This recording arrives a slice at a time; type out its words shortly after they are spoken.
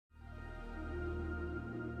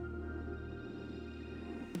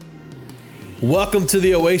Welcome to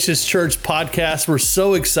the Oasis Church podcast. We're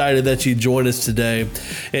so excited that you joined us today.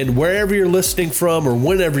 And wherever you're listening from or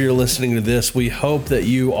whenever you're listening to this, we hope that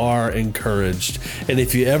you are encouraged. And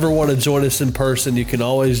if you ever want to join us in person, you can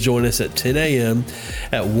always join us at 10 a.m.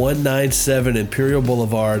 at 197 Imperial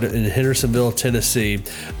Boulevard in Hendersonville, Tennessee.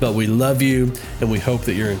 But we love you and we hope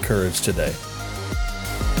that you're encouraged today.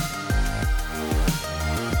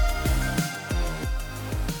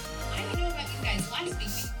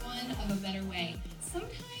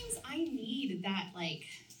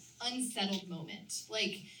 Unsettled moment.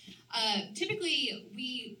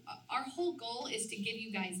 Typically our whole goal is to give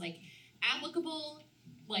you guys applicable,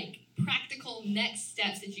 practical next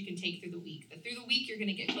steps that you can take through the week. That through the week, you're going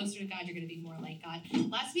to get closer to God. You're going to be more like God.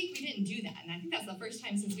 Last week, we didn't do that. And I think that's the first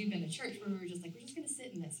time since we've been to church where we were just we're just going to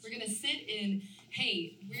sit in this. We're going to sit in,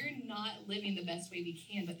 hey, we're not living the best way we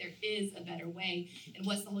can, but there is a better way. And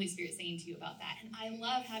what's the Holy Spirit saying to you about that? And I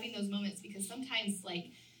love having those moments because sometimes,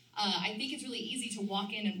 I think it's really easy to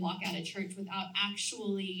walk in and walk out of church without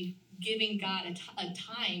actually giving God a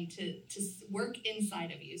time to work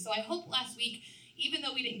inside of you. So I hope last week, even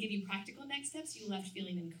though we didn't give you practical next steps, you left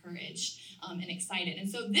feeling encouraged and excited. And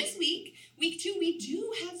so this week 2, we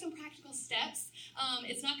do have some practical steps.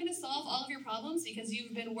 It's not going to solve all of your problems because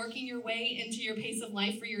you've been working your way into your pace of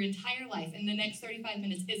life for your entire life. And the next 35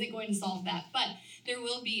 minutes isn't going to solve that. But there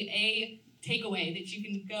will be a takeaway that you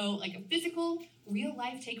can go, a physical, real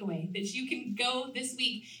life takeaway that you can go this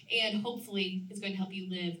week and hopefully it's going to help you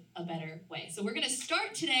live a better way. So we're going to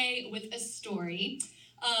start today with a story.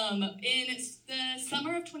 In the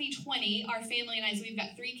summer of 2020, our family and I, so we've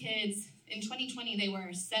got 3 kids. In 2020, they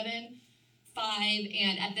were 7, 5,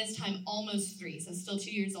 and at this time, almost 3, so still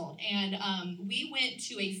 2 years old. And we went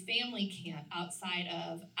to a family camp outside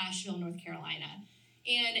of Asheville, North Carolina.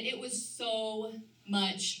 And it was so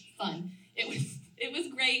much fun. It was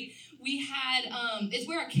great. We had, it's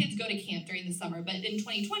where our kids go to camp during the summer, but in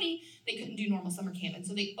 2020, they couldn't do normal summer camp. And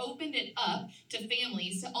so they opened it up to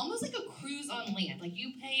families, to almost like a cruise on land.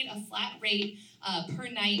 You paid a flat rate per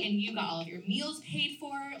night and you got all of your meals paid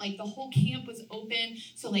for. The whole camp was open.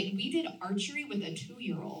 So we did archery with a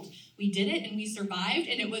 2-year-old. We did it and we survived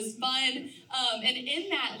and it was fun. And in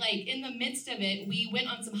that, in the midst of it, we went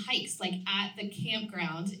on some hikes at the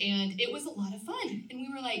campground and it was a lot of fun. And we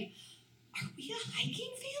were are we a hiking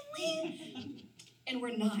family? And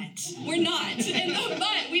we're not. We're not.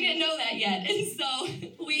 But we didn't know that yet. And so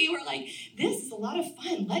we were this is a lot of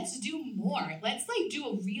fun. Let's do more. Let's do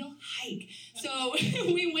a real hike. So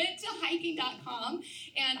we went to hiking.com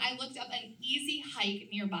and I looked up an easy hike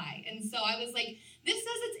nearby. And so I was this says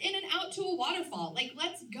it's in and out to a waterfall.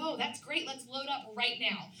 Let's go. That's great. Let's load up right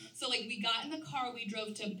now. So we got in the car. We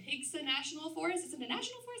drove to Pigsa National Forest. Is it a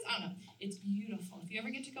national forest? I don't know. It's beautiful. If you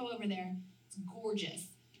ever get to go over there, it's gorgeous.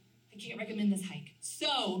 I can't recommend this hike.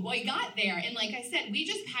 So we got there, and like I said, we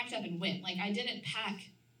just packed up and went. I didn't pack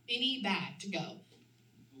any bag to go.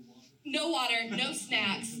 No water, no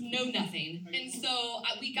snacks, no nothing. And so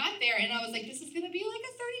we got there, and I was this is going to be a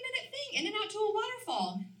 30-minute thing, in and out to a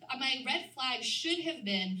waterfall. My red flag should have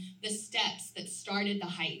been the steps that started the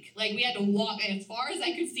hike. We had to walk, as far as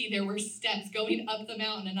I could see, there were steps going up the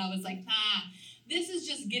mountain, and I was this is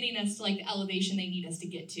just getting us to the elevation they need us to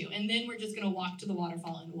get to. And then we're just going to walk to the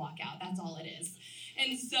waterfall and walk out. That's all it is.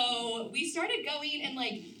 And so we started going and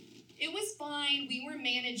it was fine. We were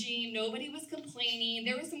managing. Nobody was complaining.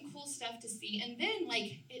 There was some cool stuff to see. And then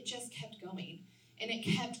it just kept going. And it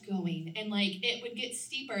kept going. And it would get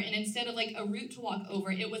steeper. And instead of a route to walk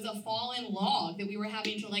over, it was a fallen log that we were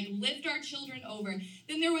having to lift our children over.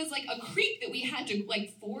 Then there was a creek that we had to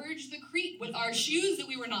forge the creek with our shoes that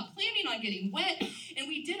we were not planning on getting wet. And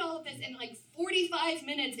we did all of this. And 45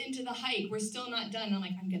 minutes into the hike, we're still not done. I'm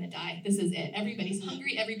I'm going to die. This is it. Everybody's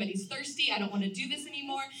hungry. Everybody's thirsty. I don't want to do this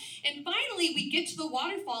anymore. And finally, we get to the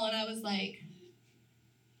waterfall. And I was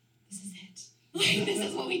this is it. This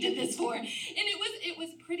is what we did this for. And it was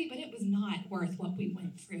pretty, but it was not worth what we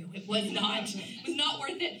went through. It was not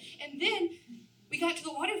worth it. And then we got to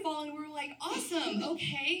the waterfall and we were awesome,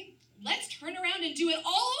 okay, let's turn around and do it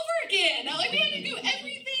all over again. We had to do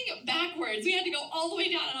everything backwards. We had to go all the way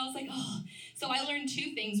down. And I was oh. So I learned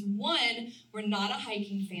 2 things. 1, we're not a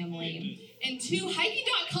hiking family. And 2,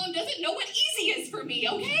 hiking.com doesn't know what easy is for me,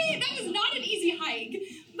 okay? That was not an easy hike.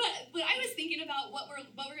 But I was thinking about what we're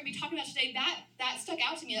going to be talking about today. That stuck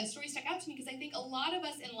out to me. That story stuck out to me because I think a lot of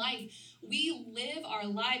us in life, we live our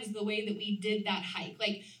lives the way that we did that hike.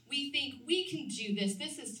 We think we can do this.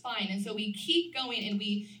 This is fine. And so we keep going and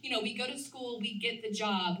we go to school, we get the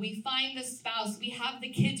job, we find the spouse, we have the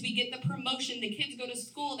kids, we get the promotion, the kids go to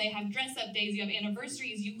school, they have dress up days, you have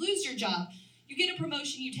anniversaries, you lose your job, You get a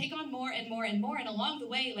promotion, you take on more and more and more, and along the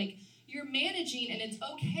way, like, you're managing and it's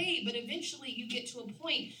okay, but eventually you get to a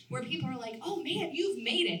point where people are like, oh man, you've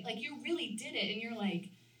made it. Like, you really did it. And you're like,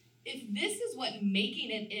 if this is what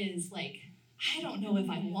making it is, like, I don't know if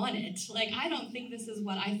I want it. Like, I don't think this is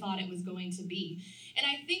what I thought it was going to be. And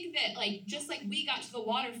I think that, like, just like we got to the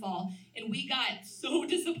waterfall and we got so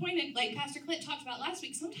disappointed, like Pastor Clint talked about last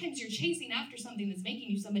week, sometimes you're chasing after something that's making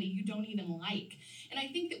you somebody you don't even like. And I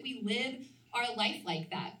think that we live our life like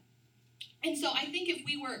that. And so I think if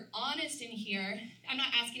we were honest in here, I'm not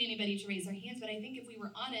asking anybody to raise their hands, but I think if we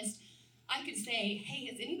were honest, I could say, hey,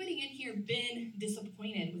 has anybody in here been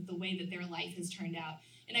disappointed with the way that their life has turned out?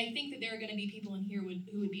 And I think that there are going to be people in here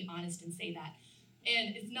who would be honest and say that.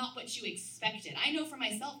 And it's not what you expected. I know for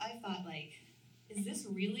myself, I thought, like, is this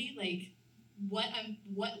really, like,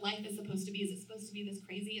 what life is supposed to be? Is it supposed to be this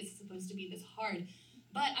crazy? Is it supposed to be this hard?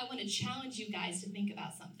 But I want to challenge you guys to think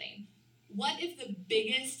about something. What if the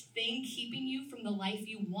biggest thing keeping you from the life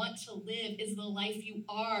you want to live is the life you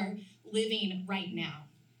are living right now?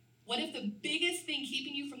 What if the biggest thing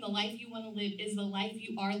keeping you from the life you want to live is the life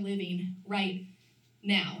you are living right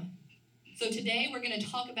now? So today we're going to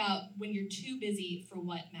talk about when you're too busy for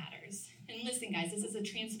what matters. And listen, guys, this is a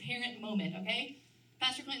transparent moment, okay?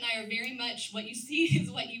 Pastor Clint and I are very much what you see is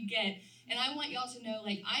what you get. And I want y'all to know,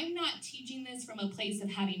 like, I'm not teaching this from a place of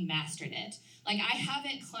having mastered it. Like, I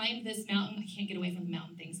haven't climbed this mountain. I can't get away from the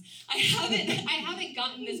mountain things. I haven't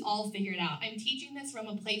gotten this all figured out. I'm teaching this from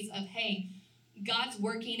a place of, hey, God's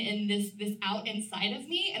working in this out inside of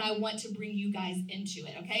me, and I want to bring you guys into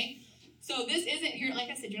it, okay? So this isn't, like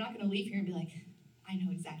I said, you're not going to leave here and be like, I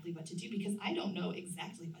know exactly what to do, because I don't know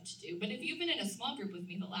exactly what to do. But if you've been in a small group with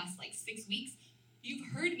me the last, 6 weeks, you've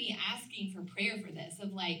heard me asking for prayer for this,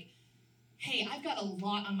 of like, hey, I've got a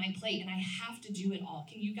lot on my plate, and I have to do it all.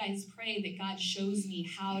 Can you guys pray that God shows me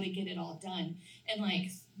how to get it all done? And,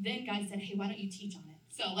 then God said, hey, why don't you teach on it?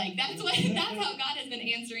 So, that's how God has been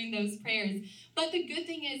answering those prayers. But the good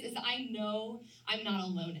thing is I know I'm not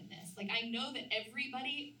alone in this. I know that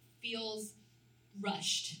everybody feels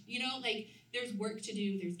rushed. There's work to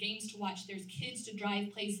do. There's games to watch. There's kids to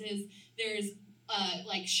drive places. There's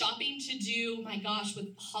shopping to do. My gosh, with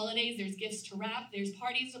holidays, there's gifts to wrap. There's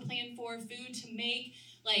parties to plan for, food to make,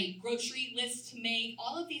 grocery lists to make.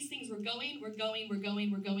 All of these things, we're going.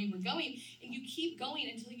 And you keep going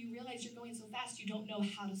until you realize you're going so fast you don't know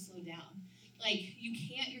how to slow down.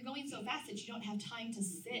 You're going so fast that you don't have time to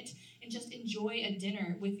sit and just enjoy a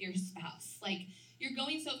dinner with your spouse. You're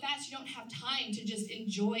going so fast you don't have time to just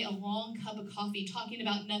enjoy a long cup of coffee talking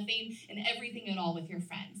about nothing and everything at all with your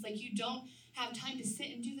friends. You don't have time to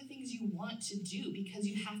sit and do the things you want to do because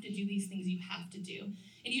you have to do these things you have to do.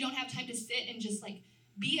 And you don't have time to sit and just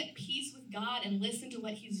be at peace with God and listen to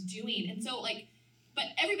what he's doing. And so but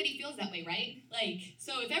everybody feels that way, right?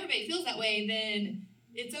 So if everybody feels that way, then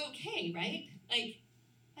it's okay, right?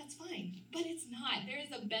 That's fine. But it's not. There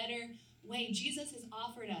is a better way. Jesus has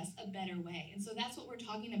offered us a better way. And so that's what we're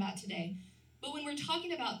talking about today. But when we're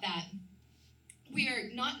talking about that, we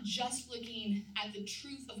are not just looking at the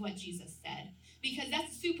truth of what Jesus said, because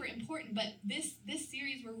that's super important. But this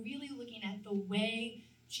series, we're really looking at the way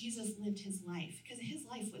Jesus lived his life, because his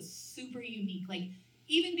life was super unique.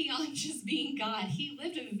 Even beyond just being God, he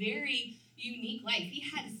lived a very unique life. He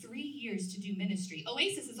had 3 years to do ministry.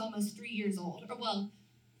 Oasis is almost 3 years old,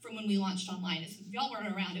 from when we launched online. If y'all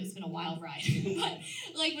weren't around, it's been a wild ride. But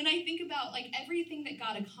when I think about everything that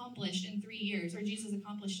God accomplished in 3 years, or Jesus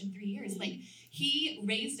accomplished in 3 years, he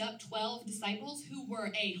raised up 12 disciples who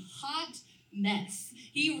were a hot mess.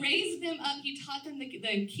 He raised them up, he taught them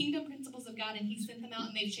the kingdom principles of God, and he sent them out,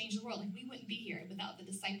 and they've changed the world. We wouldn't be here without the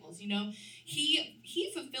disciples,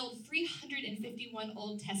 He fulfilled 351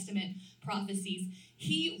 Old Testament prophecies.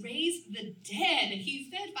 He raised the dead. He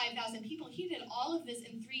fed 5,000 people. He did all of this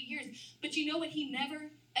in 3 years. But you know what he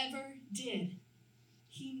never, ever did?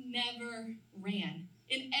 He never ran.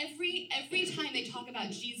 And every time they talk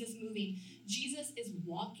about Jesus moving, Jesus is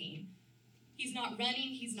walking. He's not running,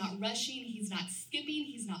 he's not rushing, he's not skipping,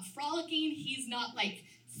 he's not frolicking, he's not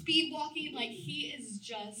speed walking. He is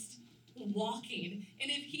just walking.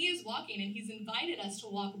 And if he is walking and he's invited us to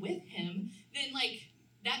walk with him, then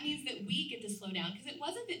that means that we get to slow down, because it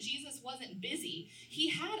wasn't that Jesus wasn't busy. He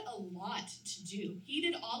had a lot to do. He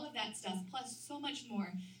did all of that stuff plus so much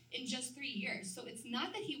more in just 3 years. So it's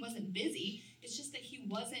not that he wasn't busy, it's just that he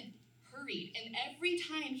wasn't hurried. And every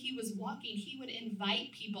time he was walking, he would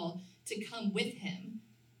invite people to come with him.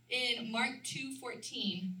 In Mark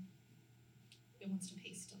 2:14, it wants to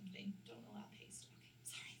paste something. Don't allow paste. Okay,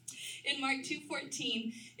 sorry. In Mark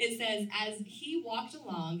 2:14, it says, as he walked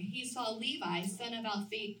along, he saw Levi, son of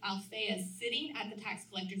Alphaeus, sitting at the tax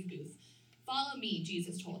collector's booth. Follow me,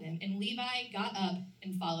 Jesus told him. And Levi got up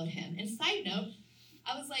and followed him. And side note,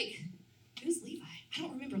 I was like, who's Levi? I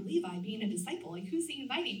don't remember Levi being a disciple. Like, who's he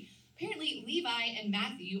inviting? Apparently, Levi and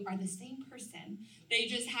Matthew are the same person. They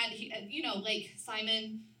just had, like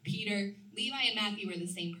Simon, Peter, Levi and Matthew are the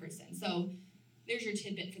same person. So there's your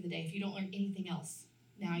tidbit for the day. If you don't learn anything else,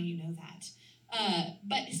 now you know that.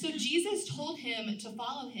 But so Jesus told him to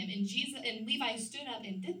follow him, and Levi stood up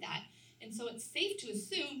and did that. And so it's safe to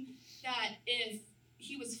assume that if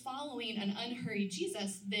he was following an unhurried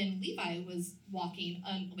Jesus, then Levi was walking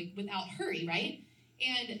without hurry, right?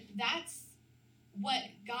 And that's what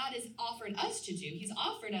God has offered us to do. He's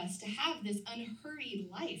offered us to have this unhurried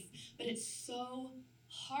life, but it's so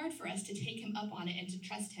hard for us to take him up on it and to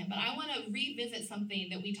trust him. But I want to revisit something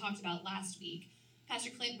that we talked about last week. Pastor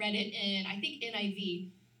Clint read it in, I think, NIV.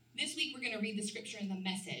 This week, we're going to read the scripture in the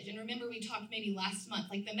Message. And remember, we talked maybe last month,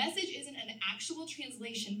 like the Message isn't an actual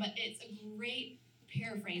translation, but it's a great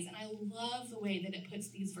paraphrase. And I love the way that it puts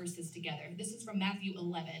these verses together. This is from Matthew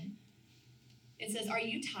 11. It says, are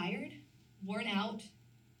you tired, worn out,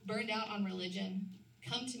 burned out on religion?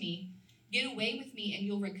 Come to me, get away with me, and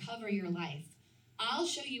you'll recover your life. I'll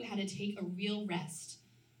show you how to take a real rest.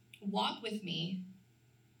 Walk with me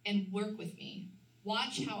and work with me.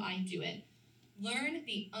 Watch how I do it. Learn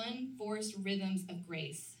the unforced rhythms of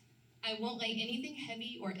grace. I won't lay anything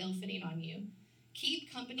heavy or ill-fitting on you.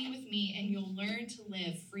 Keep company with me, and you'll learn to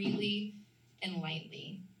live freely and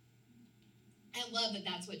lightly. I love that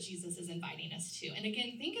that's what Jesus is inviting us to. And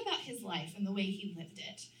again, think about his life and the way he lived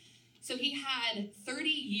it. So he had 30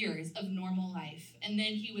 years of normal life, and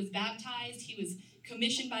then he was baptized. He was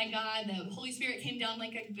commissioned by God. The Holy Spirit came down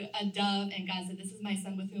like a dove, and God said, this is my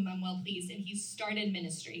son with whom I'm well pleased, and he started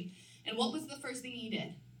ministry. And what was the first thing he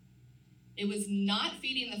did? It was not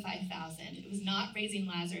feeding the 5,000. It was not raising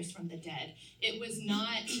Lazarus from the dead. It was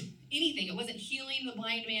not anything. It wasn't healing the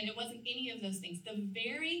blind man. It wasn't any of those things. The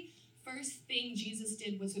very first thing Jesus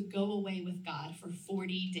did was to go away with God for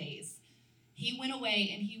 40 days. He went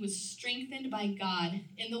away and he was strengthened by God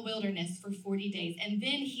in the wilderness for 40 days. And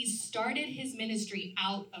then he started his ministry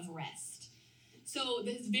out of rest. So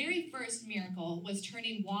his very first miracle was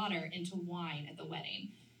turning water into wine at the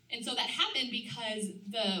wedding. And so that happened because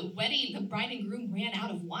the bride and groom ran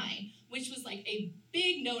out of wine, which was like a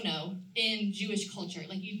big no-no in Jewish culture.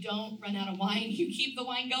 Like, you don't run out of wine. You keep the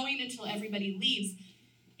wine going until everybody leaves.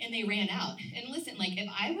 And they ran out. And listen, like, if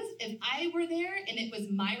I were there and it was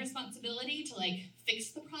my responsibility to like fix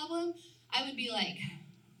the problem, I would be like,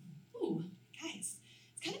 ooh, guys,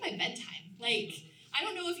 it's kind of my bedtime. Like, I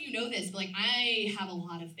don't know if you know this, but like, I have a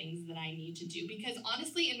lot of things that I need to do because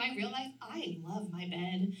honestly, in my real life, I love my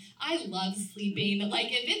bed. I love sleeping. Like,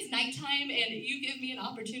 if it's nighttime and you give me an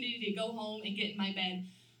opportunity to go home and get in my bed,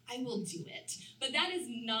 I will do it. But that is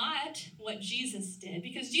not what Jesus did,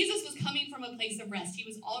 because Jesus was coming from a place of rest. He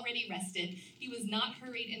was already rested. He was not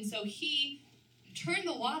hurried. And so he turned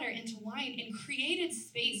the water into wine and created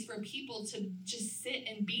space for people to just sit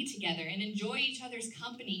and be together and enjoy each other's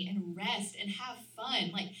company and rest and have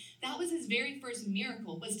fun. Like, that was his very first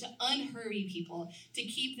miracle, was to unhurry people, to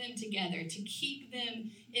keep them together, to keep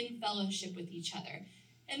them in fellowship with each other.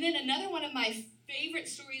 And then another one of my favorite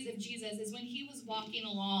stories of Jesus is when he was walking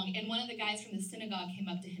along and one of the guys from the synagogue came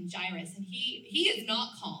up to him, Jairus, and he is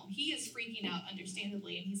not calm. He is freaking out,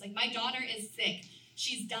 understandably. And he's like, my daughter is sick.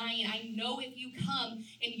 She's dying. I know if you come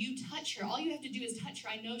and you touch her, all you have to do is touch her.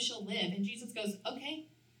 I know she'll live. And Jesus goes, okay,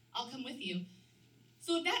 I'll come with you.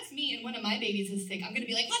 So if that's me and one of my babies is sick, I'm going to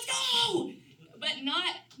be like, let's go. But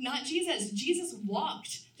not Jesus. Jesus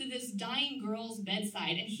walked to this dying girl's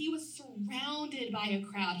bedside, and he was surrounded by a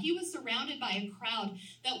crowd. He was surrounded by a crowd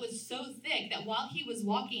that was so thick that while he was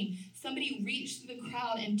walking, somebody reached through the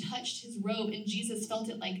crowd and touched his robe, and Jesus felt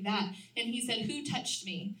it like that. And he said, who touched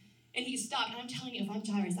me? And he stopped. And I'm telling you, if I'm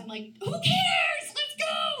Jairus, I'm like, who cares? Let's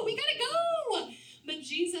go. We got to go. But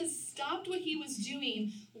Jesus stopped what he was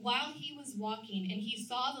doing while he was walking, and he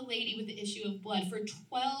saw the lady with the issue of blood. For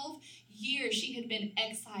 12 years, she had been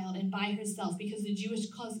exiled and by herself because the Jewish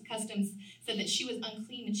customs said that she was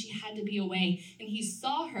unclean and she had to be away. And he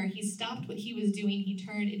saw her. He stopped what he was doing. He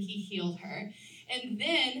turned and he healed her. And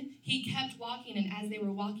then he kept walking, and as they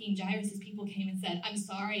were walking, Jairus' people came and said, I'm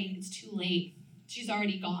sorry, it's too late. She's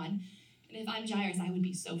already gone. And if I'm Jairus, I would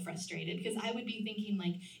be so frustrated because I would be thinking,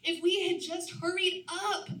 like, if we had just hurried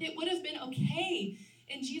up, it would have been okay.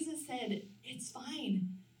 And Jesus said, it's fine.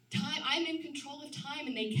 I'm in control. control of time,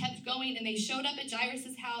 and they kept going, and they showed up at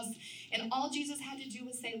Jairus' house, and all Jesus had to do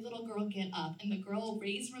was say, little girl, get up. And the girl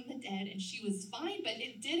raised from the dead, and she was fine, but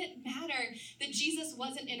it didn't matter that Jesus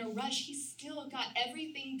wasn't in a rush. He still got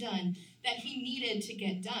everything done that he needed to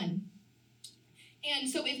get done. And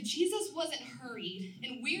so if Jesus wasn't hurried,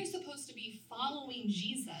 and we're supposed to be following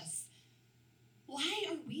Jesus, why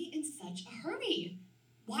are we in such a hurry?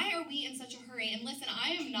 Why are we in such a hurry? And listen,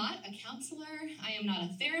 I am not a counselor. I am not a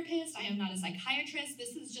therapist. I am not a psychiatrist.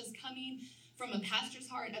 This is just coming from a pastor's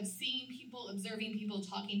heart of seeing people, observing people,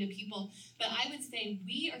 talking to people. But I would say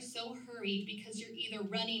we are so hurried because you're either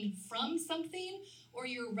running from something or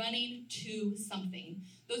you're running to something.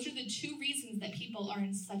 Those are the two reasons that people are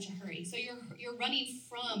in such a hurry. So you're running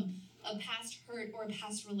from a past hurt or a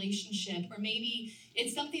past relationship, or maybe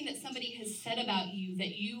it's something that somebody has said about you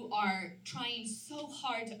that you are trying so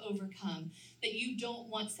hard to overcome that you don't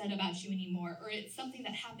want said about you anymore, or it's something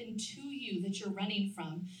that happened to you that you're running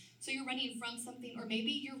from. So you're running from something, or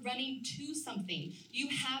maybe you're running to something. You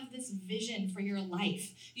have this vision for your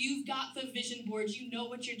life. You've got the vision boards. You know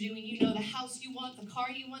what you're doing. You know the house you want, the car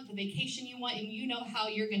you want, the vacation you want, and you know how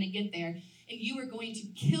you're going to get there. And you are going to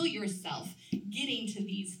kill yourself getting to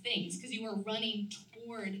these things because you are running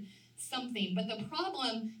toward something. But the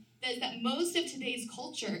problem is that most of today's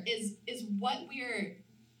culture is what we're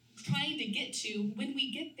trying to get to. When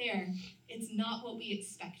we get there, it's not what we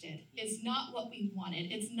expected. It's not what we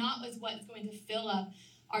wanted. It's not what's going to fill up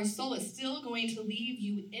our soul. It's still going to leave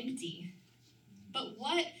you empty. But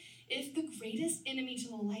what if the greatest enemy to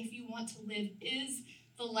the life you want to live is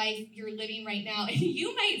the life you're living right now? And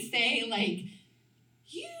you might say, like,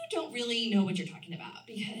 you don't really know what you're talking about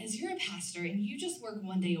because you're a pastor and you just work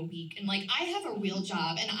one day a week. And, like, I have a real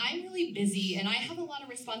job and I'm really busy and I have a lot of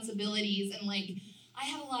responsibilities and, like, I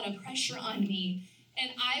have a lot of pressure on me.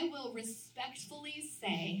 And I will respectfully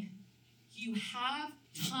say, you have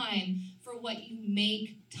time for what you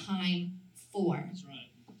make time for. That's right.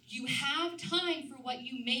 You have time for what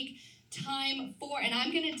you make time for. And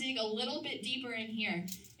I'm going to dig a little bit deeper in here.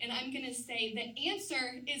 And I'm going to say the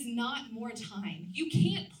answer is not more time. You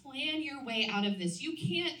can't plan your way out of this. You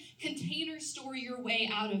can't container store your way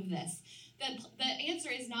out of this. The answer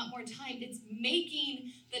is not more time. It's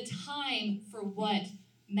making the time for what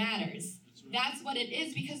matters. That's what it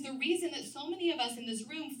is, because the reason that so many of us in this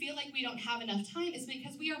room feel like we don't have enough time is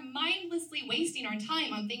because we are mindlessly wasting our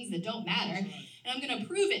time on things that don't matter. And I'm going to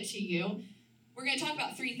prove it to you. We're going to talk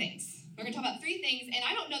about three things. We're going to talk about three things, and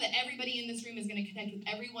I don't know that everybody in this room is going to connect with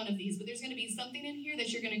every one of these, but there's going to be something in here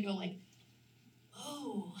that you're going to go like,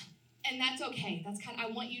 oh, and that's okay. That's I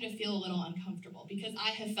want you to feel a little uncomfortable because I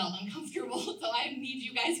have felt uncomfortable, so I need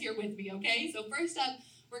you guys here with me, okay? So first up,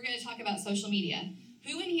 we're going to talk about social media.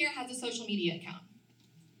 Who in here has a social media account?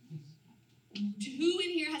 Who in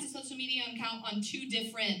here has a social media account on two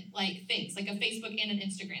different things, like a Facebook and an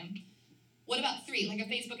Instagram? What about three, like a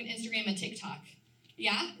Facebook, an Instagram, a TikTok?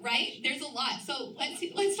 Yeah, right? There's a lot. So let's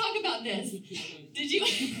talk about this. Did you?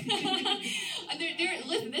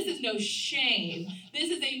 Listen, this is no shame. This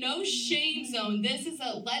is a no shame zone. This is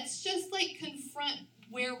let's just confront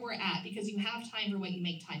where we're at because you have time for what you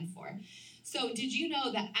make time for. So did you know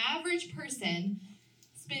the average person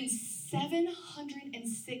spends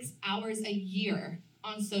 706 hours a year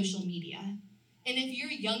on social media? And if you're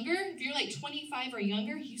younger, if you're 25 or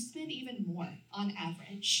younger, you spend even more on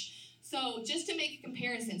average. So just to make a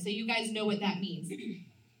comparison, so you guys know what that means.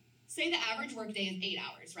 Say the average workday is 8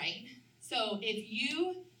 hours, right? So if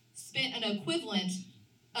you spent an equivalent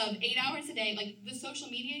of 8 hours a day, the social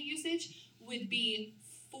media usage would be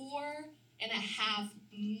 4.5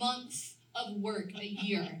 months of work a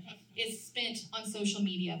year is spent on social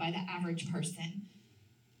media by the average person.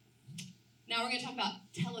 Now we're going to talk about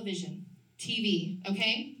television, TV,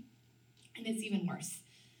 okay? And it's even worse.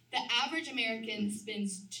 The average American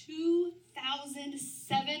spends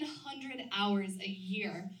 2,700 hours a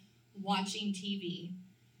year watching TV.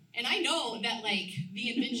 And I know that the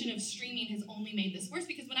invention of streaming has only made this worse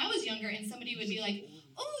because when I was younger and somebody would be like,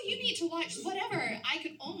 oh, you need to watch whatever, I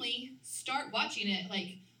could only start watching it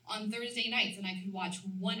on Thursday nights, and I could watch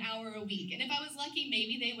 1 hour a week. And if I was lucky,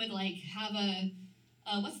 maybe they would have a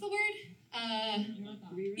what's the word?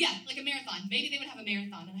 Yeah, a marathon. Maybe they would have a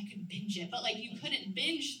marathon, and I could binge it. But you couldn't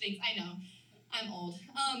binge things. I know, I'm old.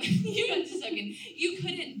 You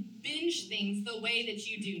couldn't binge things the way that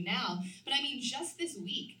you do now. But I mean, just this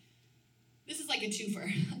week. This is like a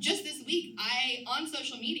twofer. Just this week, I on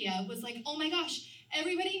social media was like, oh my gosh,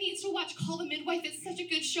 everybody needs to watch Call the Midwife. It's such a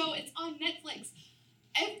good show. It's on Netflix.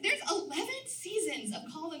 There's 11 seasons of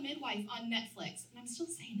Call the Midwife on Netflix, and I'm still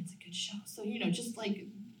saying it's a good show. So, just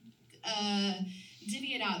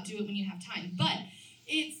divvy it out, do it when you have time. But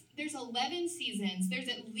there's 11 seasons. There's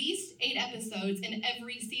at least 8 episodes in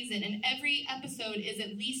every season, and every episode is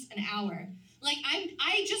at least an hour. Like,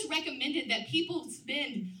 I just recommended that people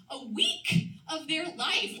spend a week of their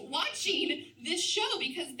life watching this show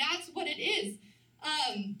because that's what it is.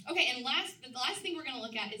 Okay, and the last thing we're going to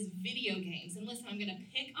look at is video games. And listen, I'm going to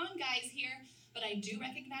pick on guys here, but I do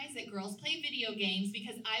recognize that girls play video games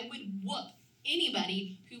because I would whoop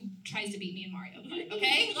anybody who tries to beat me in Mario Kart,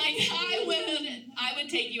 okay? Like, I would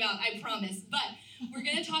take you out, I promise. But we're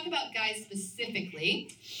going to talk about guys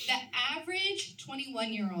specifically. The average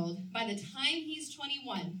 21-year-old, by the time he's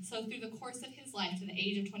 21, so through the course of his life to the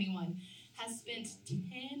age of 21, has spent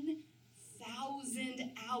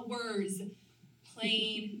 10,000 hours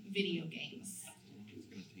playing video games.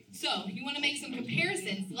 So, if you want to make some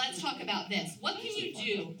comparisons, let's talk about this. What can you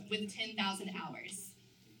do with 10,000 hours?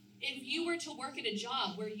 If you were to work at a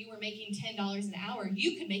job where you were making $10 an hour,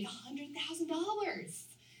 you could make $100,000.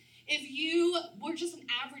 If you were just an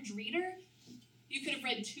average reader, you could have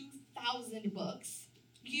read 2,000 books.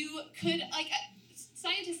 You could,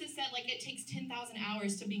 scientists have said, it takes 10,000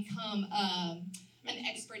 hours to become an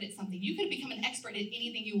expert at something. You could become an expert at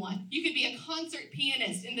anything you want. You could be a concert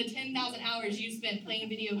pianist in the 10,000 hours you spent playing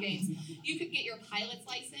video games. You could get your pilot's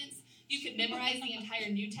license. You could memorize the entire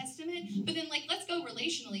New Testament. But then, let's go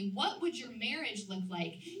relationally. What would your marriage look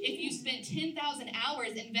like if you spent 10,000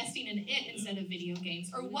 hours investing in it instead of video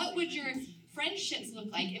games? Or what would your friendships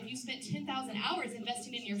look like if you spent 10,000 hours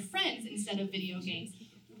investing in your friends instead of video games?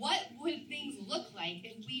 What would things look like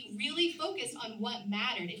if we really focused on what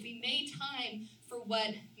mattered, if we made time for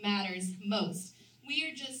what matters most?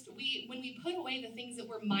 When we put away the things that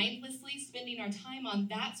we're mindlessly spending our time on,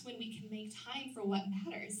 that's when we can make time for what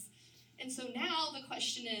matters. And so now the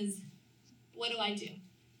question is, what do I do?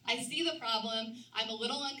 I see the problem. I'm a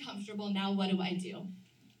little uncomfortable. Now what do I do?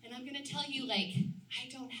 And I'm going to tell you, I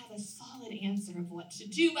don't have a solid answer of what to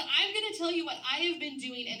do, but I'm going to tell you what I have been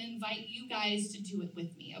doing and invite you guys to do it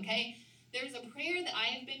with me, okay? There's a prayer that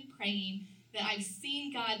I have been praying that I've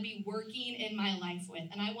seen God be working in my life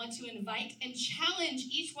with, and I want to invite and challenge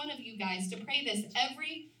each one of you guys to pray this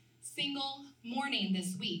every single morning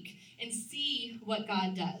this week and see what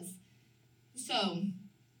God does. So,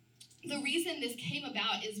 the reason this came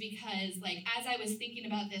about is because, as I was thinking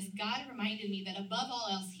about this, God reminded me that above all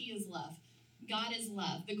else, He is love. God is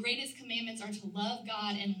love. The greatest commandments are to love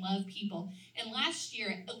God and love people. And last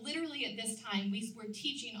year, literally at this time, we were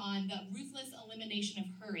teaching on the ruthless elimination of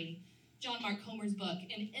hurry, John Mark Comer's book.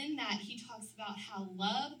 And in that, he talks about how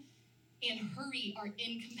love and hurry are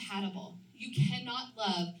incompatible. You cannot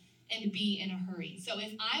love and be in a hurry. So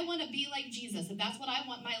if I want to be like Jesus, if that's what I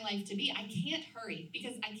want my life to be, I can't hurry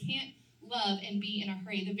because I can't love and be in a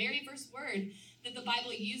hurry. The very first word that the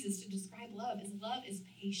Bible uses to describe love is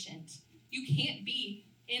patient. You can't be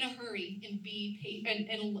in a hurry and be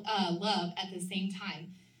and love at the same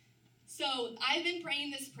time. So I've been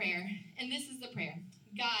praying this prayer, and this is the prayer.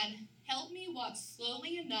 God, help me walk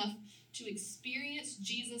slowly enough to experience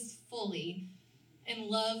Jesus fully and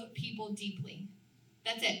love people deeply.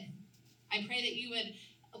 That's it. I pray that you would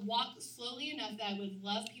walk slowly enough that I would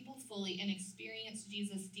love people fully and experience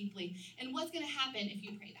Jesus deeply. And what's going to happen if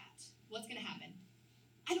you pray that? What's going to happen?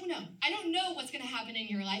 I don't know. I don't know what's going to happen in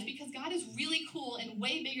your life because God is really cool and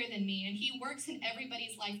way bigger than me, and He works in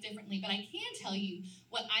everybody's life differently. But I can tell you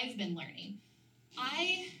what I've been learning.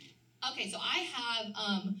 I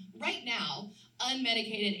have, right now,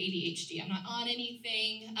 unmedicated ADHD. I'm not on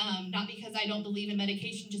anything, not because I don't believe in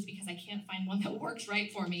medication, just because I can't find one that works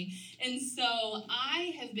right for me. And so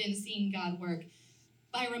I have been seeing God work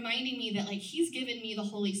by reminding me that, He's given me the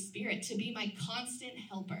Holy Spirit to be my constant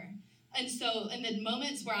helper. And so in the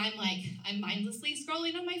moments where I'm mindlessly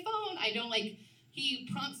scrolling on my phone, He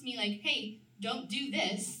prompts me, hey, don't do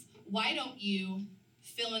this. Why don't you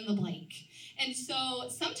fill in the blank? And so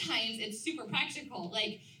sometimes it's super practical,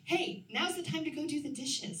 hey, now's the time to go do the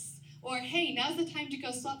dishes. Or, hey, now's the time to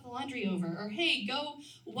go swap the laundry over. Or, hey, go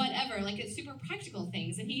whatever. It's super practical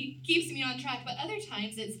things. And He keeps me on track. But other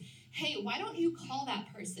times it's, hey, why don't you call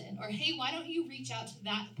that person? Or, hey, why don't you reach out to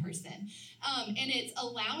that person? And it's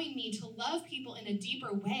allowing me to love people in a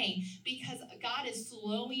deeper way because God is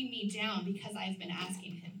slowing me down because I've been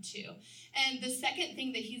asking Him to. And the second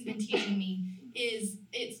thing that He's been teaching me is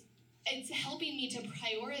it's helping me to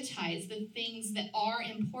prioritize the things that are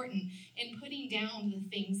important and putting down the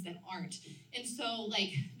things that aren't. And so,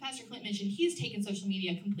 Pastor Clint mentioned, he's taken social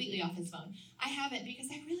media completely off his phone. I haven't because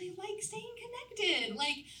I really like staying connected.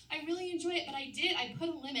 I really enjoy it, but I put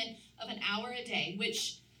a limit of an hour a day,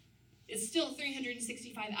 which It's still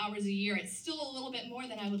 365 hours a year. It's still a little bit more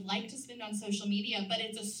than I would like to spend on social media, but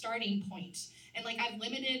it's a starting point. And like I've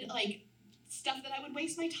limited like stuff that I would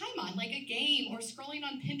waste my time on, like a game or scrolling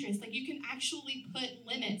on Pinterest. Like you can actually put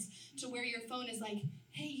limits to where your phone is like,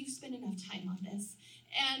 hey, you've spent enough time on this.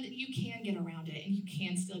 And you can get around it and you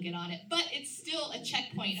can still get on it. But it's still a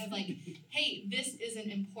checkpoint of like, hey, this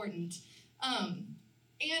isn't important.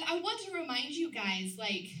 And I want to remind you guys,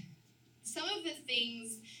 like, some of the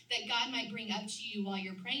things that God might bring up to you while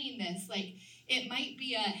you're praying this, like, it might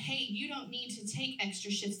be hey, you don't need to take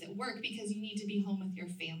extra shifts at work because you need to be home with your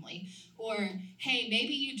family. Or, hey,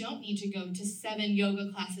 maybe you don't need to go to 7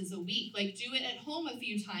 yoga classes a week. Like, do it at home a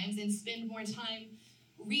few times and spend more time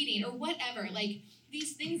reading or whatever. Like,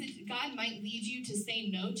 these things that God might lead you to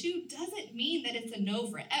say no to doesn't mean that it's a no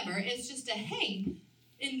forever. It's just a, hey,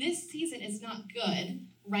 in this season, it's not good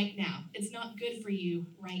right now. It's not good for you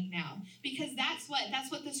right now. Because that's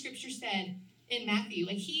what the scripture said in Matthew.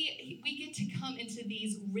 Like we get to come into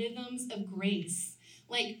these rhythms of grace.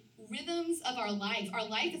 Like rhythms of our life. Our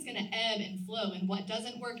life is going to ebb and flow, and what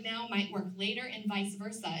doesn't work now might work later and vice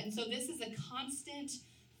versa. And so this is a constant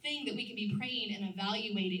thing that we can be praying and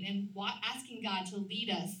evaluating and asking God to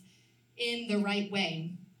lead us in the right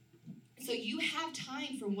way. So you have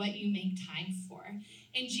time for what you make time for.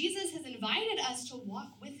 And Jesus has invited us to walk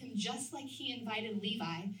with him just like he invited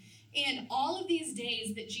Levi. And all of these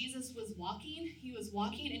days that Jesus was walking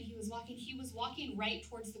right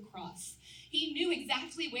towards the cross. He knew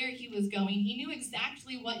exactly where he was going. He knew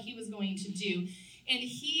exactly what he was going to do. And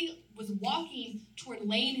he was walking toward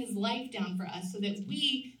laying his life down for us so that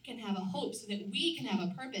we can have a hope, so that we can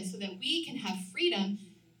have a purpose, so that we can have freedom.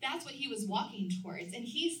 That's what he was walking towards. And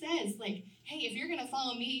he says, like, hey, if you're going to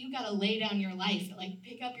follow me, you got to lay down your life. Like,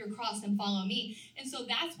 pick up your cross and follow me. And so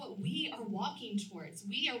that's what we are walking towards.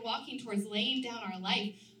 We are walking towards laying down our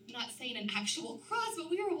life. I'm not saying an actual cross, but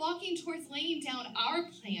we are walking towards laying down our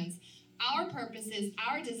plans, our purposes,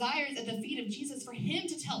 our desires at the feet of Jesus for him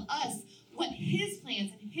to tell us what his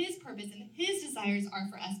plans and his purpose and his desires are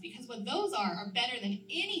for us. Because what those are better than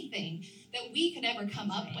anything that we could ever come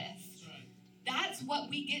up with. That's what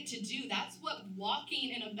we get to do. That's what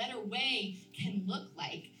walking in a better way can look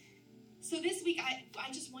like. So this week,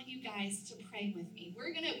 I just want you guys to pray with me.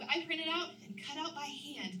 I printed out and cut out by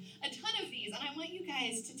hand a ton of these, and I want you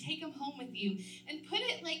guys to take them home with you and put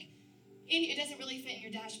it it doesn't really fit in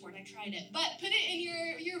your dashboard. I tried it. But put it in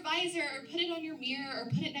your visor or put it on your mirror or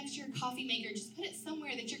put it next to your coffee maker. Just put it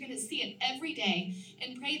somewhere that you're going to see it every day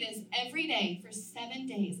and pray this every day for 7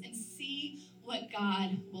 days and see what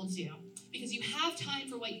God will do. Because you have time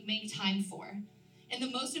for what you make time for. And the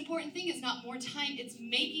most important thing is not more time, it's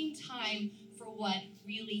making time for what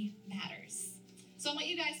really matters. So I want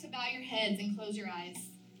you guys to bow your heads and close your eyes.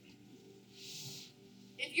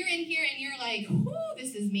 If you're in here and you're like, whoo,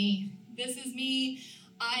 this is me. This is me.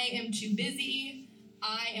 I am too busy.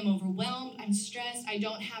 I am overwhelmed. I'm stressed. I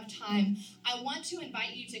don't have time. I want to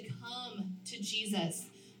invite you to come to Jesus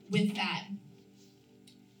with that.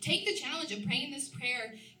 Take the challenge of praying this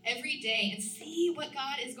prayer every day and see what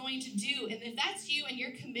God is going to do. And if that's you and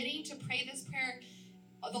you're committing to pray this prayer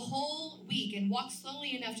the whole week and walk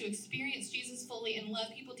slowly enough to experience Jesus fully and love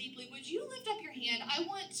people deeply, would you lift up your hand? I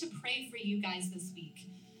want to pray for you guys this week.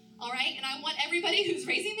 All right? And I want everybody who's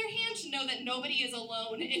raising their hand to know that nobody is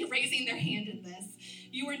alone in raising their hand in this.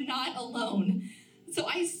 You are not alone. So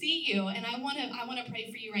I see you, and I want to pray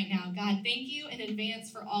for you right now. God, thank you in advance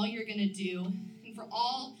for all you're going to do and for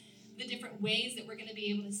all the different ways that we're going to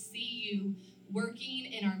be able to see you working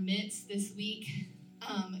in our midst this week.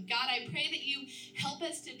 God, I pray that you help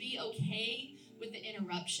us to be okay with the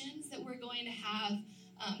interruptions that we're going to have.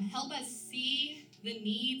 Help us see the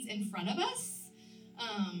needs in front of us.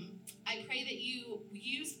 I pray that you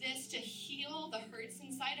use this to heal the hurts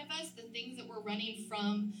inside of us, the things that we're running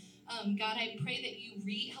from. God, I pray that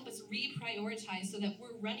you help us reprioritize so that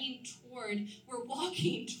we're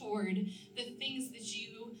walking toward the things that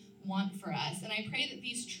you want for us. And I pray that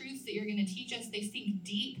these truths that you're going to teach us, they sink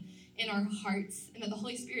deep in our hearts and that the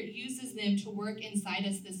Holy Spirit uses them to work inside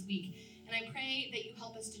us this week. And I pray that you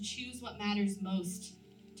help us to choose what matters most,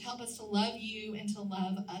 to help us to love you and to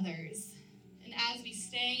love others. And as we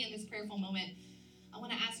stay in this prayerful moment, I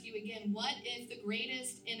want to ask you again, what if the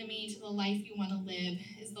greatest enemy to the life you want to live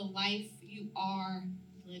is the life you are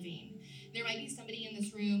living? There might be somebody in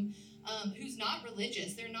this room who's not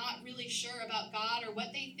religious. They're not really sure about God or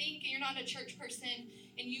what they think, and you're not a church person,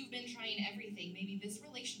 and you've been trying everything. Maybe this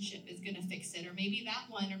relationship is going to fix it, or maybe that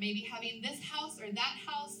one, or maybe having this house or that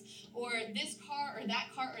house, or this car or that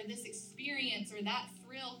car, or this experience or that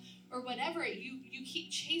thrill, or whatever. You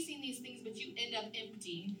keep chasing these things, but you end up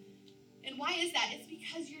empty. And why is that? It's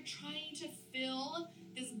because you're trying to fill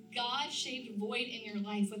this God-shaped void in your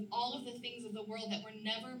life with all of the things of the world that were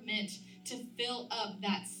never meant to fill up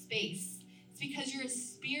that space. It's because you're a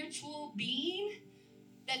spiritual being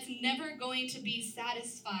that's never going to be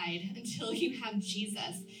satisfied until you have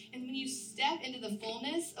Jesus. And when you step into the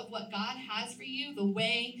fullness of what God has for you, the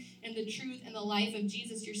way and the truth and the life of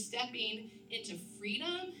Jesus, you're stepping into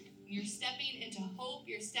freedom, you're stepping into hope,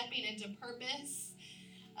 you're stepping into purpose.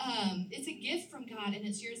 It's a gift from God, and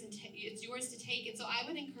it's yours to take. And so I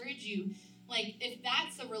would encourage you, like, if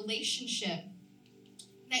that's a relationship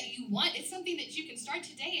that you want, it's something that you can start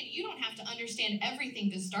today, and you don't have to understand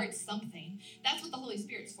everything to start something. That's what the Holy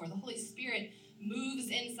Spirit's for. The Holy Spirit moves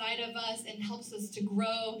inside of us and helps us to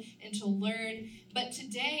grow and to learn. But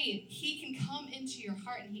today, he can come into your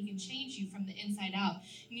heart and he can change you from the inside out.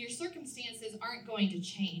 And your circumstances aren't going to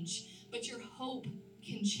change, but your hope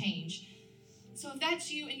can change. So if that's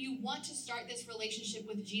you and you want to start this relationship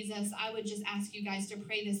with Jesus, I would just ask you guys to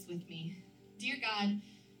pray this with me. Dear God,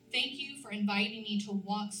 thank you for inviting me to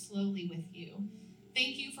walk slowly with you.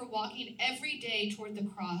 Thank you for walking every day toward the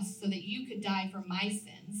cross so that you could die for my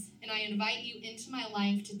sins. And I invite you into my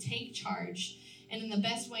life to take charge. And in the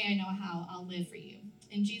best way I know how, I'll live for you.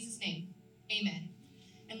 In Jesus' name, amen.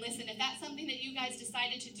 And listen, if that's something that you guys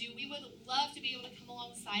decided to do, we would love to be able to come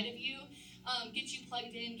alongside of you, get you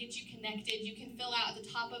plugged in, get you connected. You can fill out at the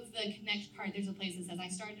top of the Connect card. There's a place that says, I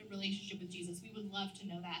started a relationship with Jesus. We would love to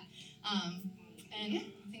know that. And yeah,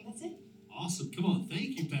 I think that's it. Awesome. Come on.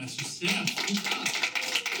 Thank you, Pastor Steph. Good job.